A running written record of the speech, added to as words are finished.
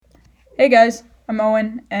Hey guys, I'm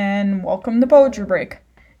Owen, and welcome to Poetry Break.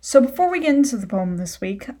 So before we get into the poem this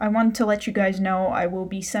week, I wanted to let you guys know I will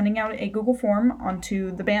be sending out a Google form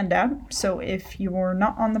onto the Band app, so if you're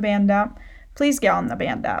not on the Band app, please get on the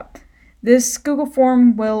Band app. This Google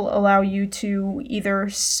form will allow you to either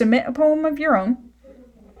submit a poem of your own,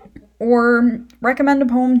 or recommend a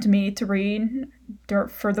poem to me to read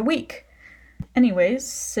for the week. Anyways,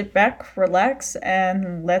 sit back, relax,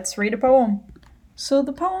 and let's read a poem. So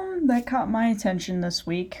the poem that caught my attention this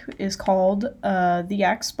week is called The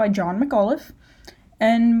Ax by John McAuliffe.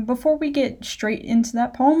 And before we get straight into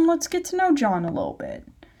that poem, let's get to know John a little bit.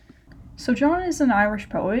 So John is an Irish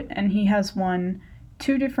poet, and he has won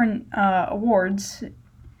two different awards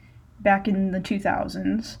back in the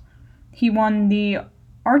 2000s. He won the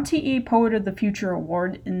RTE Poet of the Future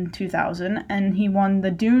Award in 2000, and he won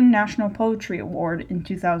the Dune National Poetry Award in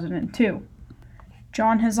 2002.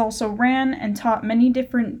 John has also ran and taught many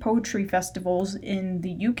different poetry festivals in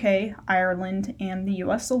the UK, Ireland, and the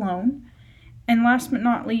US alone. And last but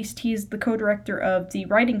not least, he is the co-director of the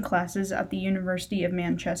writing classes at the University of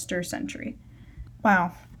Manchester Century.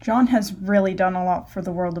 Wow, John has really done a lot for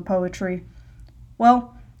the world of poetry.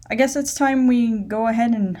 Well, I guess it's time we go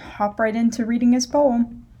ahead and hop right into reading his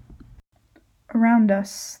poem. Around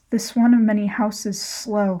us, this one of many houses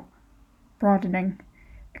slow, broadening.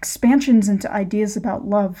 Expansions into ideas about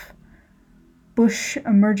love, bush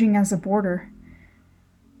emerging as a border,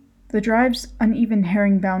 the drive's uneven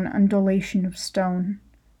herring-bound undulation of stone,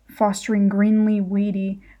 fostering greenly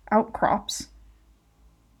weedy outcrops,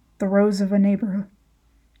 the rows of a neighborhood.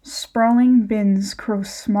 Sprawling bins grow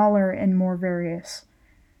smaller and more various.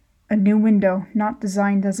 A new window, not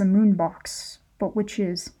designed as a moon box, but which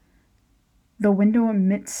is. The window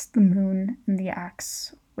amidst the moon, and the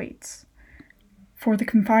axe waits. For the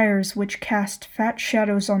campfires which cast fat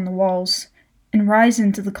shadows on the walls, and rise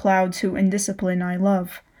into the clouds who indiscipline I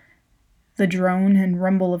love. The drone and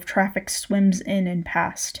rumble of traffic swims in and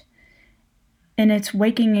past. In its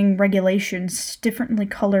waking regulations, differently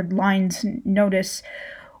colored lines notice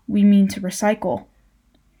we mean to recycle.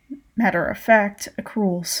 Matter of fact,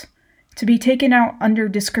 accruals. To be taken out under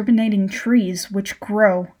discriminating trees which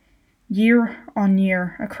grow, year on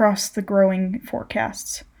year, across the growing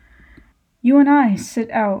forecasts. You and I sit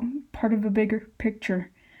out, part of a bigger picture,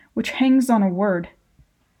 which hangs on a word.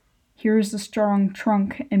 Here is the strong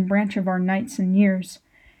trunk and branch of our nights and years,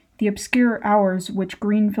 the obscure hours which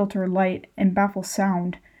green filter light and baffle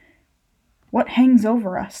sound. What hangs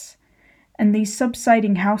over us? And these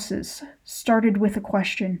subsiding houses started with a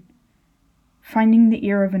question, finding the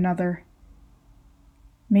ear of another,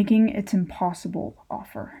 making its impossible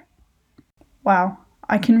offer. Wow,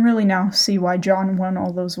 I can really now see why John won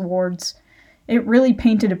all those awards. It really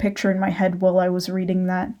painted a picture in my head while I was reading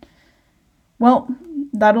that. Well,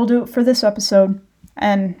 that'll do it for this episode.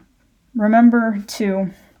 And remember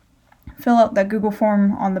to fill out that Google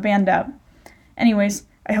form on the Band app. Anyways,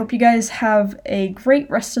 I hope you guys have a great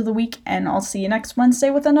rest of the week, and I'll see you next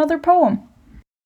Wednesday with another poem.